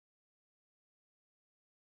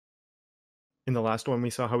In the last one,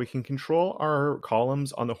 we saw how we can control our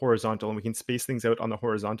columns on the horizontal, and we can space things out on the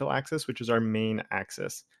horizontal axis, which is our main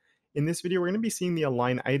axis. In this video, we're going to be seeing the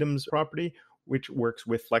align items property, which works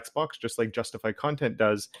with Flexbox, just like Justify Content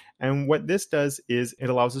does. And what this does is it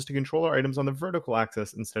allows us to control our items on the vertical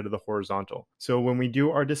axis instead of the horizontal. So when we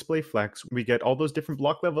do our display flex, we get all those different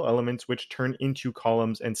block level elements which turn into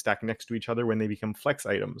columns and stack next to each other when they become flex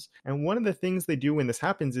items. And one of the things they do when this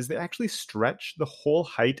happens is they actually stretch the whole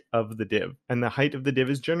height of the div. And the height of the div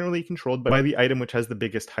is generally controlled by the item which has the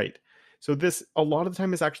biggest height. So this, a lot of the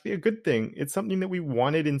time, is actually a good thing. It's something that we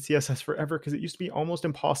wanted in CSS forever because it used to be almost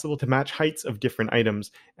impossible to match heights of different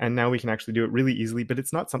items. And now we can actually do it really easily, but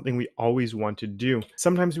it's not something we always want to do.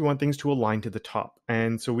 Sometimes we want things to align to the top.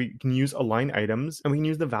 And so we can use align items, and we can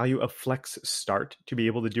use the value of flex start to be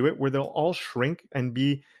able to do it, where they'll all shrink and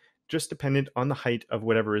be just dependent on the height of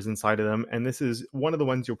whatever is inside of them. And this is one of the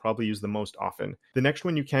ones you'll probably use the most often. The next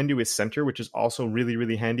one you can do is center, which is also really,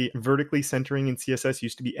 really handy. Vertically centering in CSS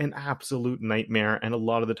used to be an absolute nightmare. And a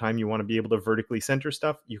lot of the time you want to be able to vertically center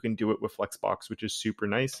stuff, you can do it with Flexbox, which is super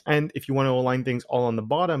nice. And if you want to align things all on the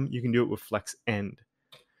bottom, you can do it with Flex End.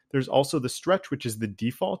 There's also the stretch, which is the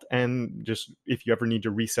default. And just if you ever need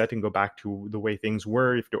to reset and go back to the way things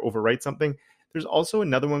were, if you overwrite something, there's also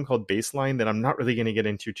another one called baseline that I'm not really going to get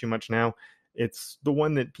into too much now. It's the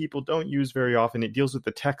one that people don't use very often. It deals with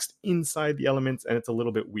the text inside the elements, and it's a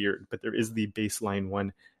little bit weird, but there is the baseline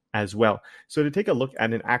one as well. So to take a look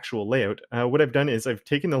at an actual layout, what I've done is I've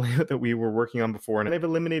taken the layout that we were working on before, and I've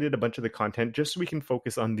eliminated a bunch of the content just so we can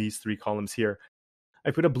focus on these three columns here.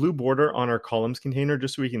 I put a blue border on our columns container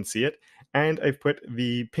just so we can see it, and I've put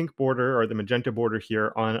the pink border or the magenta border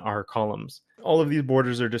here on our columns. All of these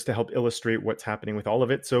borders are just to help illustrate what's happening with all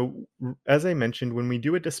of it. So as I mentioned, when we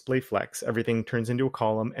do a display flex, everything turns into a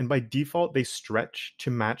column, and by default, they stretch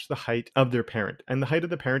to match the height of their parent. And the height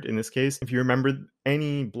of the parent in this case, if you remember,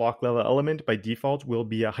 any block level element by default will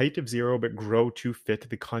be a height of 0, but grow to fit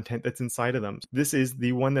the content that's inside of them. This is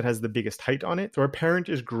the one that has the biggest height on it. So our parent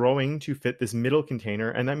is growing to fit this middle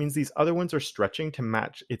container, and that means these other ones are stretching to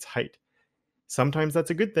match its height. Sometimes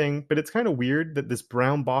that's a good thing, but it's kind of weird that this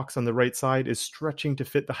brown box on the right side is stretching to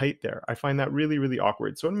fit the height there. I find that really, really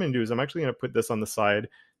awkward. So what I'm going to do is I'm actually going to put this on the side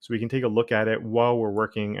so we can take a look at it while we're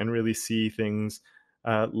working and really see things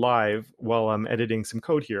live while I'm editing some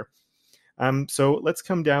code here. So let's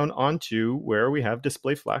come down onto where we have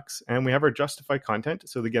display flex, and we have our justify content.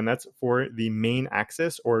 So again, that's for the main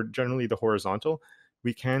axis, or generally the horizontal.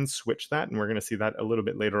 We can switch that, and we're going to see that a little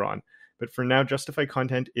bit later on. But for now, justify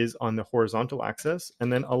content is on the horizontal axis,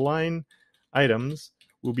 and then align items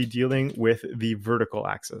will be dealing with the vertical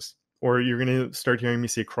axis, or you're going to start hearing me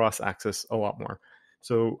say cross axis a lot more.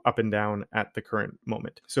 So up and down at the current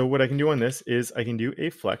moment. So what I can do on this is I can do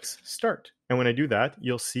a flex start. And when I do that,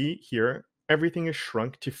 you'll see here, everything is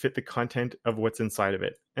shrunk to fit the content of what's inside of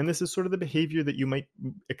it. And this is sort of the behavior that you might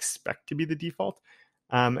expect to be the default.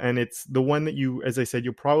 And it's the one that you, as I said,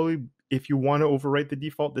 you'll probably, if you want to overwrite the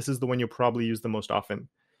default, this is the one you'll probably use the most often.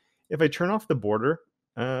 If I turn off the border,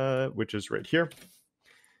 which is right here,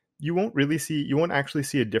 you won't actually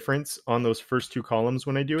see a difference on those first two columns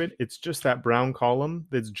when I do it. It's just that brown column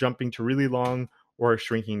that's jumping to really long or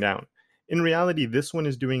shrinking down. In reality, this one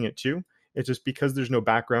is doing it too. It's just because there's no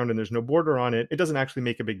background and there's no border on it, it doesn't actually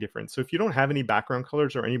make a big difference. So if you don't have any background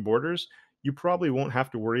colors or any borders, you probably won't have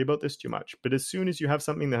to worry about this too much. But as soon as you have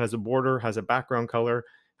something that has a border, has a background color,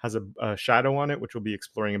 has a shadow on it, which we'll be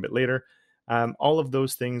exploring a bit later, all of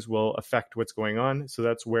those things will affect what's going on. So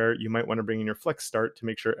that's where you might want to bring in your flex start to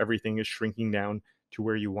make sure everything is shrinking down to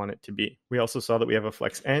where you want it to be. We also saw that we have a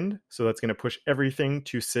flex end, so that's going to push everything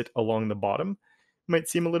to sit along the bottom. Might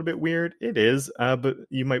seem a little bit weird. It is, but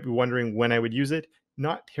you might be wondering when I would use it.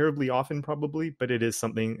 Not terribly often, probably, but it is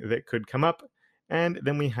something that could come up. And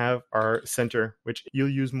then we have our center, which you'll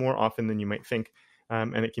use more often than you might think,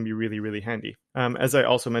 and it can be really, really handy. As I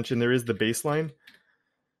also mentioned, there is the baseline.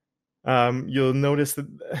 You'll notice that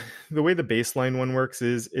the way the baseline one works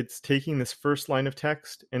is it's taking this first line of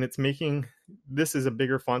text, and it's making, this is a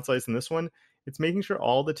bigger font size than this one. It's making sure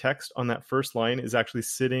all the text on that first line is actually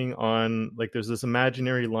sitting on, like there's this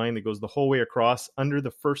imaginary line that goes the whole way across under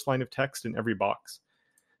the first line of text in every box.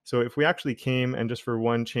 So if we actually came and just for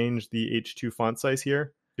one, change the H2 font size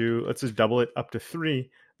here to, let's just double it up to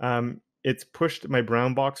 3, it's pushed my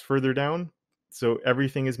brown box further down. So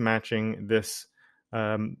everything is matching this,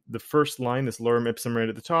 the first line, this lorem ipsum right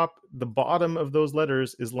at the top. The bottom of those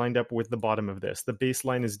letters is lined up with the bottom of this. The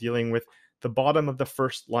baseline is dealing with the bottom of the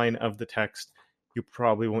first line of the text. You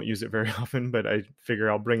probably won't use it very often, but I figure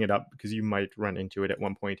I'll bring it up because you might run into it at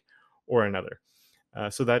one point or another.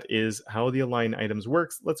 So that is how the align items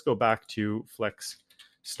works. Let's go back to flex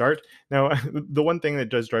start. Now, the one thing that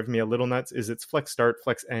does drive me a little nuts is it's flex start,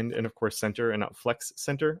 flex end, and of course center, and not flex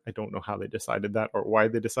center. I don't know how they decided that or why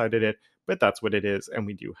they decided it, but that's what it is, and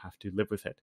we do have to live with it.